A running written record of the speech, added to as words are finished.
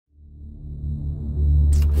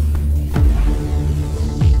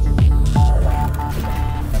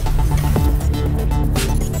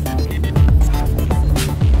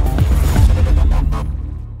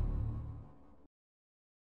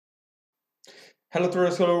Hello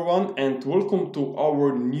traders, hello everyone, and welcome to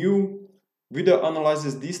our new video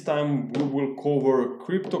analysis. This time we will cover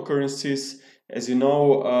cryptocurrencies. As you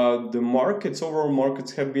know, the overall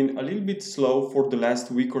markets have been a little bit slow for the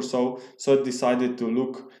last week or so I decided to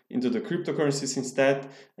look into the cryptocurrencies instead.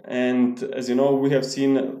 And as you know, we have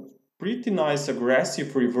seen a pretty nice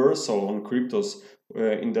aggressive reversal on cryptos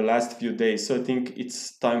in the last few days. So I think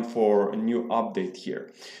it's time for a new update here.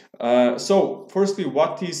 So, firstly,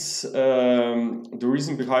 what is the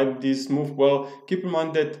reason behind this move? Well, keep in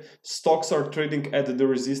mind that stocks are trading at the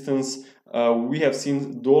resistance. We have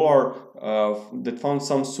seen dollar that found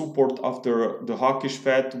some support after the hawkish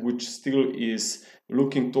Fed, which still is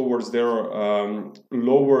looking towards their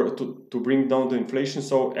lower to bring down the inflation.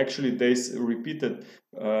 So actually, they repeated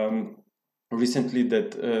recently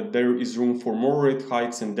that there is room for more rate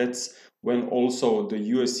hikes, and that's when also the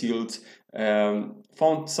US yields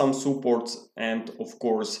found some supports, and of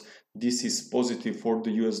course this is positive for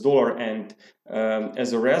the US dollar, and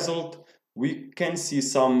as a result we can see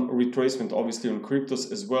some retracement obviously on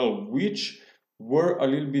cryptos as well, which were a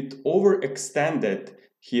little bit overextended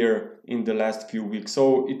here in the last few weeks.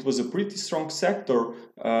 So it was a pretty strong sector,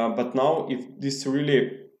 but now if this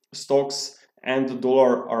really stocks and the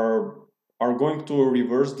dollar are going to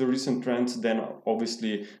reverse the recent trends, then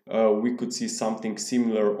obviously we could see something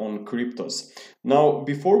similar on cryptos. Now,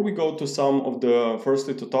 before we go to some of the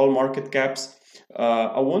firstly total market caps,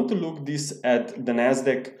 I want to look this at the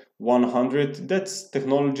Nasdaq 100. That's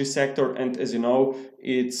technology sector, and as you know,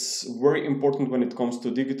 it's very important when it comes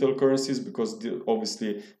to digital currencies because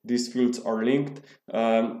obviously these fields are linked.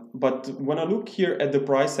 But when I look here at the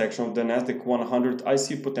price action of the Nasdaq 100, I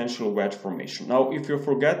see potential wedge formation. Now, if you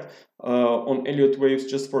forget on Elliott waves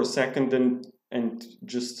just for a second, then and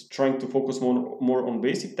just trying to focus more on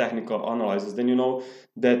basic technical analysis, then you know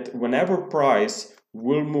that whenever price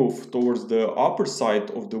will move towards the upper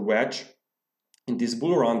side of the wedge in this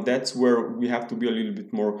bull run, that's where we have to be a little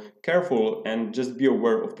bit more careful and just be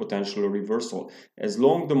aware of potential reversal. As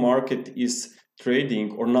long the market is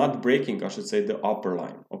trading or not breaking, I should say, the upper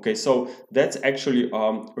line. Okay, so that's actually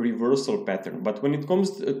a reversal pattern. But when it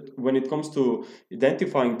comes to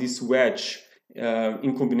identifying this wedge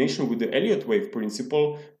in combination with the Elliott wave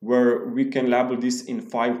principle, where we can label this in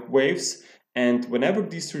 5 waves, and whenever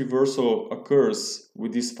this reversal occurs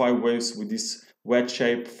with these 5 waves, with this wedge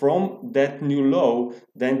shape from that new low,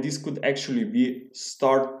 then this could actually be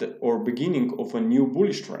start or beginning of a new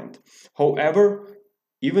bullish trend. However,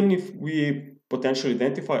 even if we potentially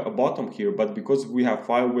identify a bottom here, but because we have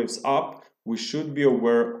 5 waves up, we should be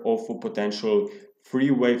aware of a potential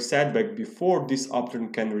 3-wave setback before this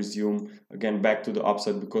uptrend can resume again back to the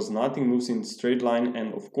upside, because nothing moves in straight line,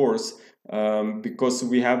 and of course because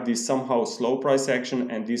we have this somehow slow price action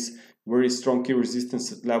and these very strong key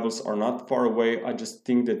resistance levels are not far away, I just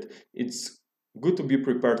think that it's good to be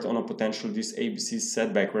prepared on a potential this ABC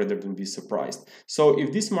setback rather than be surprised. So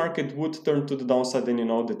if this market would turn to the downside, then you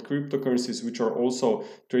know that cryptocurrencies, which are also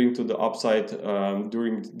trading to the upside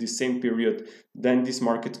during the same period, then this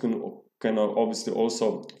market can obviously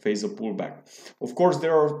also face a pullback. Of course,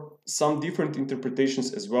 there are some different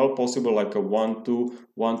interpretations as well possible, like a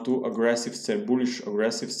 1-2 aggressive bullish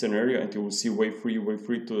aggressive scenario, and you will see wave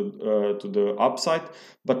free to the upside.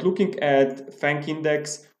 But looking at FANG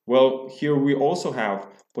index, well, here we also have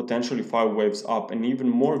potentially 5 waves up, and even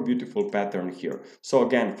more beautiful pattern here. So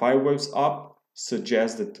again, 5 waves up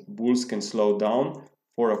suggests that bulls can slow down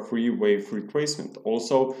for a 3-wave retracement.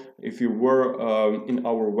 Also, if you were in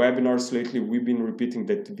our webinars lately, we've been repeating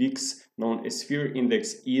that VIX, known as fear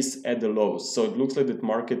index, is at the lows. So it looks like that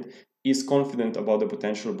market is confident about the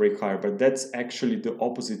potential break higher, but that's actually the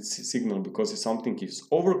opposite signal, because if something is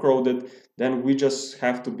overcrowded, then we just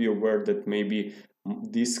have to be aware that maybe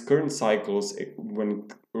these current cycles,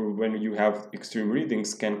 when you have extreme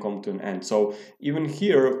readings, can come to an end. So even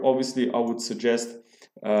here, obviously, I would suggest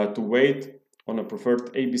to wait on a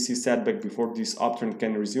preferred ABC setback before this uptrend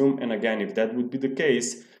can resume. And again, if that would be the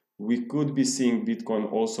case, we could be seeing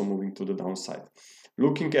Bitcoin also moving to the downside.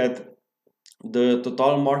 Looking at the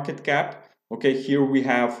total market cap, okay, here we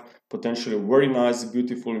have potentially very nice,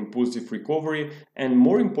 beautiful, impulsive recovery, and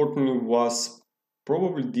more importantly was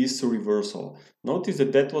probably this reversal. Notice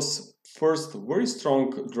that was first very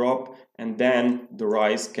strong drop, and then the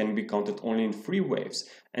rise can be counted only in 3 waves.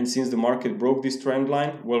 And since the market broke this trend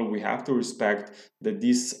line, well, we have to respect that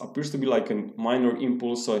this appears to be like a minor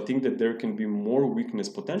impulse. So I think that there can be more weakness,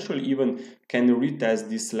 potentially even can retest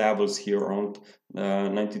these levels here around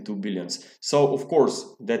 92 billions. So of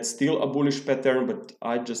course that's still a bullish pattern, but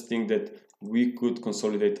I just think that we could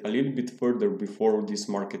consolidate a little bit further before this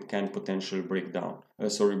market can potentially break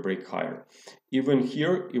higher. Even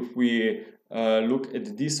here, if we look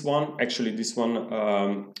at this one, actually this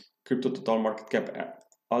one, crypto total market cap,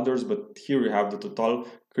 others, but here you have the total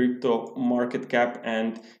crypto market cap,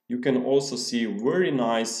 and you can also see very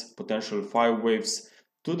nice potential 5 waves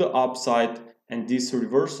to the upside, and this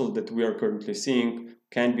reversal that we are currently seeing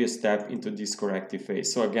can be a step into this corrective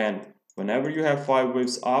phase. So again, whenever you have 5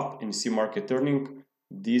 waves up and you see market turning,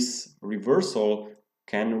 this reversal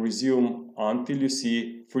can resume until you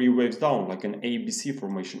see 3 waves down, like an ABC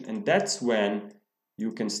formation, and that's when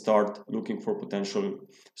you can start looking for potential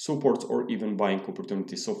supports or even buying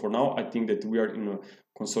opportunities. So for now, I think that we are in a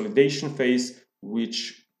consolidation phase,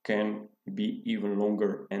 which can be even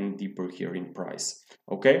longer and deeper here in price.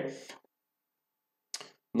 Okay.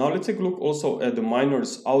 Now let's take a look also at the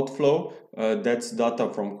miners outflow. That's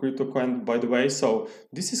data from Cryptocurrencies, by the way. So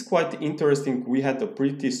this is quite interesting. We had a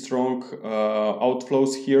pretty strong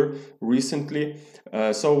outflows here recently.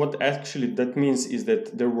 So what actually that means is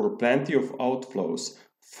that there were plenty of outflows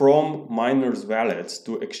from miners' wallets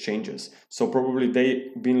to exchanges. So probably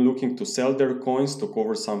they've been looking to sell their coins to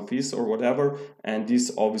cover some fees or whatever. And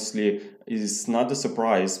this obviously is not a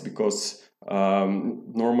surprise, because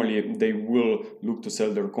normally they will look to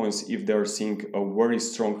sell their coins if they're seeing a very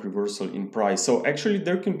strong reversal in price. So actually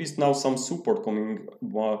there can be now some support coming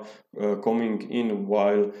in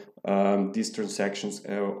while these transactions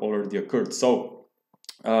already occurred. So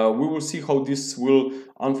we will see how this will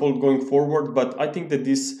unfold going forward, but I think that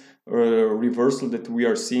this reversal that we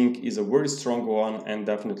are seeing is a very strong one and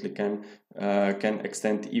definitely can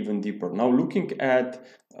extend even deeper. Now looking at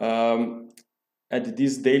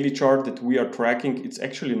this daily chart that we are tracking, it's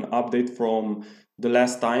actually an update from the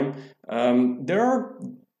last time. There are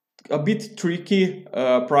a bit tricky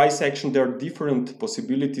price action. There are different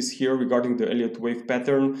possibilities here regarding the Elliott wave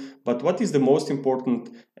pattern, but what is the most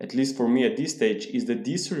important, at least for me at this stage, is that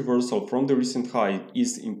this reversal from the recent high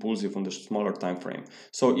is impulsive on the smaller time frame.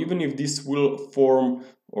 So even if this will form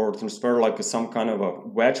or transfer like some kind of a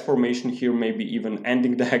wedge formation here, maybe even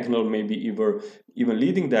ending diagonal, maybe even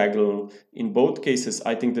leading diagonal, in both cases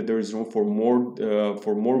I think that there is room for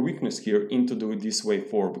more weakness here into this wave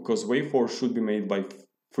 4, because wave 4 should be made by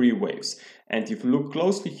 3 waves. And if you look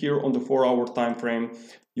closely here on the 4-hour time frame,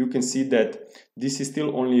 you can see that this is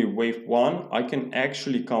still only wave 1. I can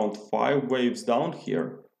actually count 5 waves down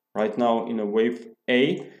here right now in a wave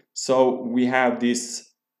A. So we have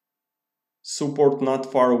this support not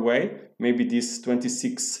far away. Maybe this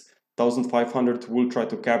 26,500 will try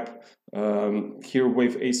to cap here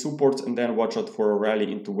wave A supports, and then watch out for a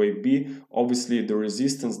rally into wave B. Obviously the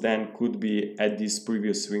resistance then could be at this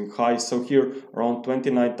previous swing high. So here around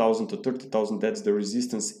 29,000 to 30,000, that's the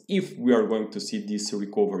resistance if we are going to see this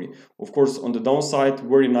recovery. Of course, on the downside,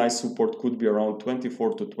 very nice support could be around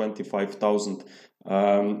 24 to 25,000.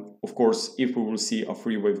 Of course, if we will see a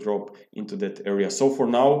free wave drop into that area. So for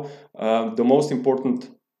now, the most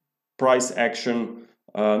important price action,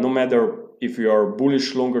 no matter if you are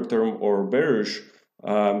bullish longer term or bearish,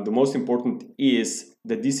 the most important is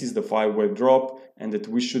that this is the 5 wave drop and that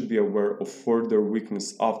we should be aware of further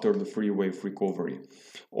weakness after the free wave recovery.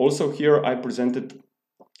 Also here I presented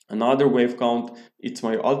another wave count. It's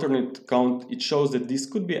my alternate count. It shows that this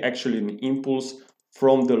could be actually an impulse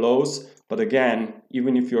from the lows, but again,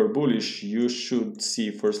 even if you're bullish, you should see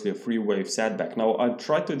firstly a free wave setback. Now I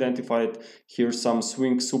try to identify here some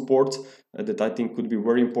swing support that I think could be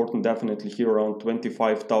very important, definitely here around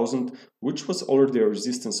 25,000, which was already a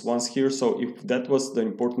resistance once here. So if that was the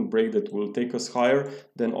important break that will take us higher,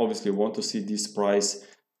 then obviously we want to see this price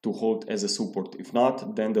to hold as a support. If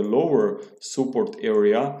not, then the lower support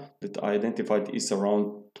area that I identified is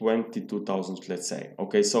around 22,000, let's say.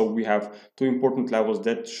 Okay, so we have 2 important levels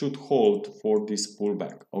that should hold for this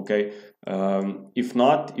pullback. Okay, if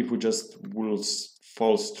not, if we just will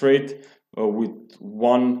fall straight with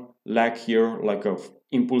one leg here, like a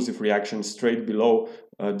impulsive reaction straight below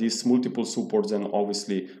these multiple supports, then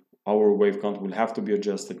obviously our wave count will have to be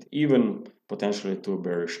adjusted, even potentially to a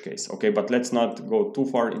bearish case. Okay, but let's not go too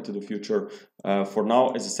far into the future. For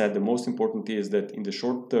now, as I said, the most important is that in the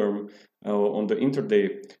short term, on the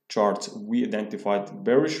intraday charts, we identified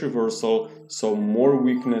bearish reversal, so more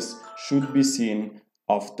weakness should be seen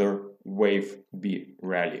after wave B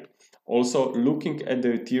rally. Also, looking at the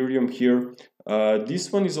Ethereum here,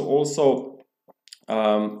 this one is also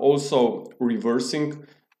reversing.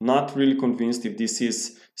 Not really convinced if this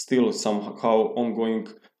is still somehow ongoing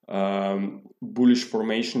bullish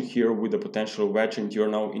formation here with a potential wedge, and you're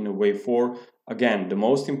now in a wave 4. Again, the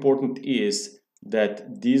most important is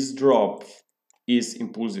that this drop is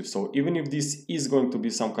impulsive. So even if this is going to be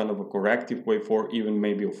some kind of a corrective wave, or even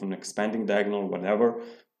maybe of an expanding diagonal, whatever,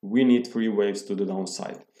 we need 3 waves to the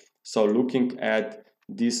downside. So looking at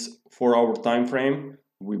this 4-hour time frame,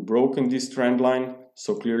 we've broken this trend line,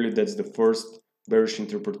 so clearly that's the first bearish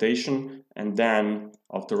interpretation, and then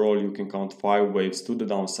after all you can count 5 waves to the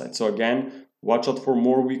downside. So again, watch out for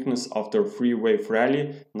more weakness after a 3-wave rally.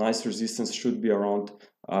 Nice resistance should be around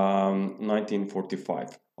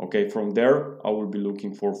 1945. Okay, from there I will be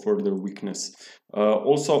looking for further weakness.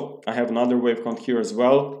 Also, I have another wave count here as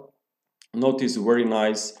well. Notice very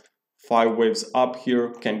nice 5 waves up here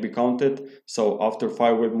can be counted. So after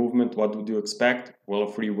 5-wave movement, what would you expect? Well,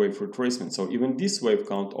 a 3-wave retracement. So even this wave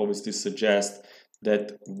count obviously suggests that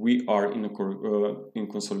we are in a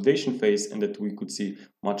consolidation phase and that we could see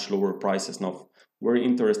much lower prices. Now, very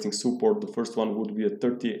interesting support. The first one would be at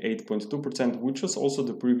 38.2%, which was also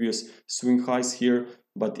the previous swing highs here,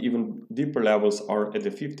 but even deeper levels are at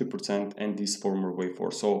the 50% and this former wave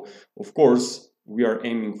 4. So of course, we are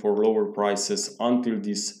aiming for lower prices until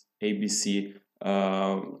this ABC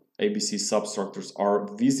substructures are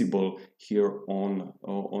visible here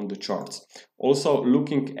on the charts. Also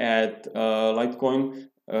looking at Litecoin,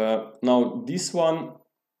 now this one,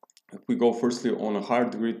 if we go firstly on a higher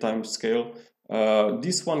degree time scale,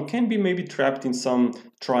 this one can be maybe trapped in some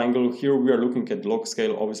triangle. Here we are looking at log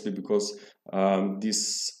scale, obviously, because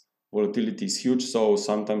this volatility is huge, so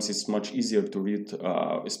sometimes it's much easier to read,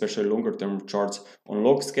 especially longer term charts on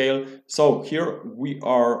log scale. So here we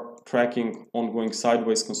are tracking ongoing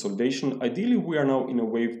sideways consolidation. Ideally, we are now in a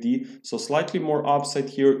wave D, so slightly more upside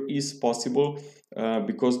here is possible.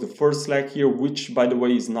 Because the first leg here, which by the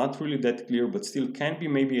way is not really that clear, but still can be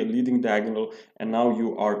maybe a leading diagonal, and now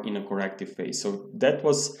you are in a corrective phase. So that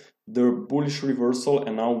was the bullish reversal,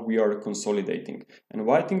 and now we are consolidating. And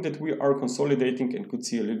why I think that we are consolidating and could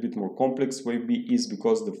see a little bit more complex wave B is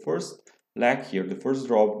because the first leg here, the first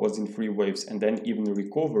drop was in 3 waves, and then even the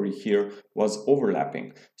recovery here was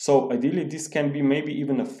overlapping. So ideally this can be maybe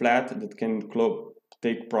even a flat that can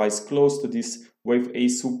take price close to this wave A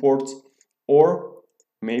support, or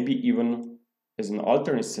maybe even as an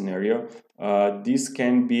alternate scenario, this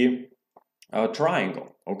can be a triangle.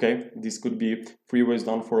 Okay, this could be 3 waves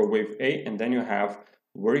down for a wave A, and then you have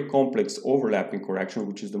very complex overlapping correction,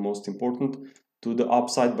 which is the most important, to the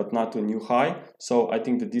upside but not to a new high. So I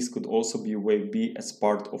think that this could also be wave B as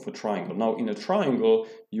part of a triangle. Now in a triangle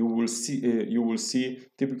you will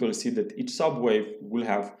typically see that each subwave will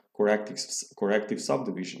have corrective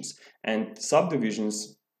subdivisions, and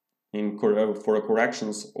subdivisions for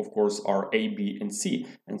corrections of course are A, B and C,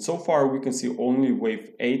 and so far we can see only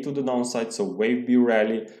wave A to the downside. So wave B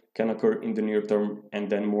rally can occur in the near term, and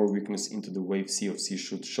then more weakness into the wave C of C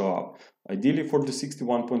should show up, ideally for the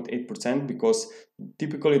 61.8%, because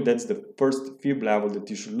typically that's the first fib level that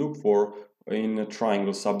you should look for in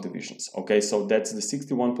triangle subdivisions. Okay, so that's the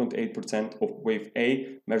 61.8% of wave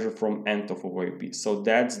A measured from end of a wave B. So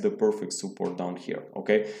that's the perfect support down here.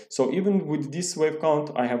 Okay, so even with this wave count,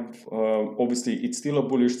 I have obviously it's still a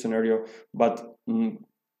bullish scenario, but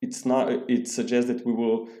it's not. It suggests that we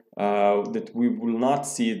will not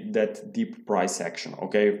see that deep price action.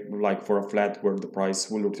 Okay, like for a flat where the price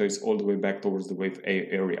will retrace all the way back towards the wave A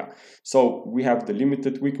area. So we have the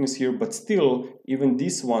limited weakness here, but still even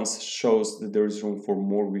this one shows that there is room for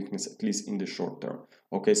more weakness, at least in the short term.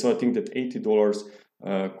 Okay, so I think that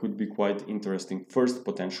 $80 could be quite interesting first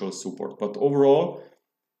potential support. But overall,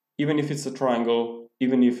 even if it's a triangle,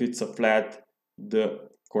 even if it's a flat, the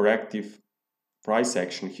corrective price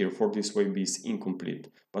action here for this wave B is incomplete.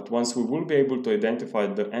 But once we will be able to identify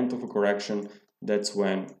the end of a correction, that's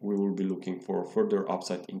when we will be looking for further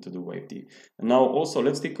upside into the wave D. And now also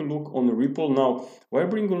let's take a look on Ripple. Now why I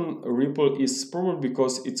bring on Ripple is probably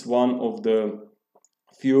because it's one of the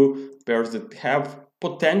few pairs that have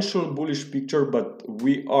potential bullish picture, but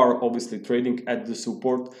we are obviously trading at the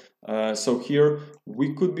support. So here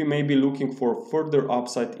we could be maybe looking for further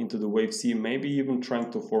upside into the wave C, maybe even trying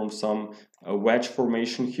to form some wedge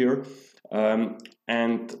formation here.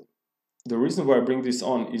 And the reason why I bring this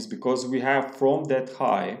on is because we have from that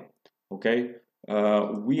high, okay,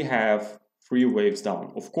 we have 3 waves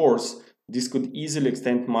down. Of course, this could easily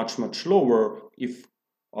extend much lower if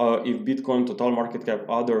Bitcoin, total market cap,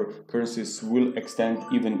 other currencies will extend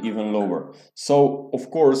even lower. So of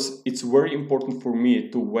course it's very important for me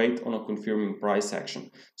to wait on a confirming price action.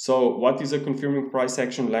 So what is a confirming price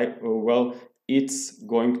action like? Well, it's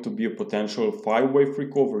going to be a potential 5-wave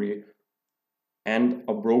recovery and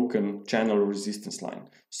a broken channel resistance line.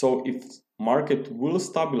 So if market will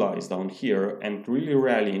stabilize down here and really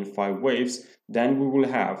rally in 5 waves, then we will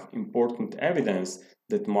have important evidence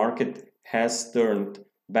that market has turned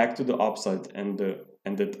back to the upside, and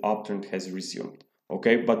that uptrend has resumed.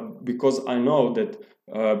 Okay, but because I know that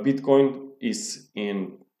Bitcoin is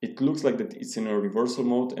in, it looks like that it's in a reversal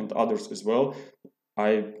mode, and others as well,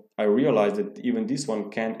 I realize that even this one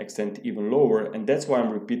can extend even lower, and that's why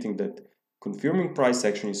I'm repeating that confirming price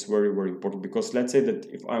action is very, very important. Because let's say that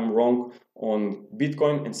if I'm wrong on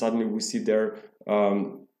Bitcoin and suddenly we see their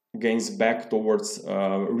gains back towards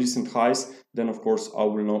recent highs, then of course I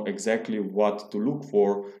will know exactly what to look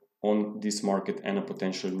for on this market and a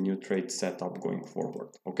potential new trade setup going forward.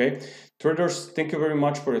 Okay, traders, thank you very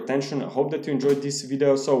much for your attention. I hope that you enjoyed this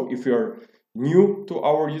video. So if you're new to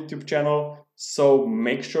our YouTube channel, so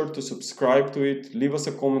make sure to subscribe to it, leave us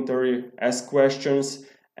a commentary, ask questions,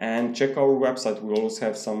 and check our website. We always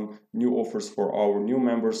have some new offers for our new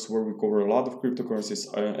members where we cover a lot of cryptocurrencies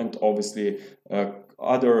and obviously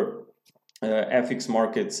other FX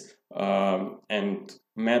markets and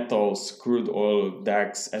metals, crude oil,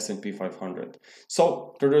 DAX, S&P 500.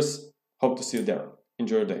 So traders, hope to see you there.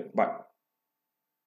 Enjoy your day. Bye.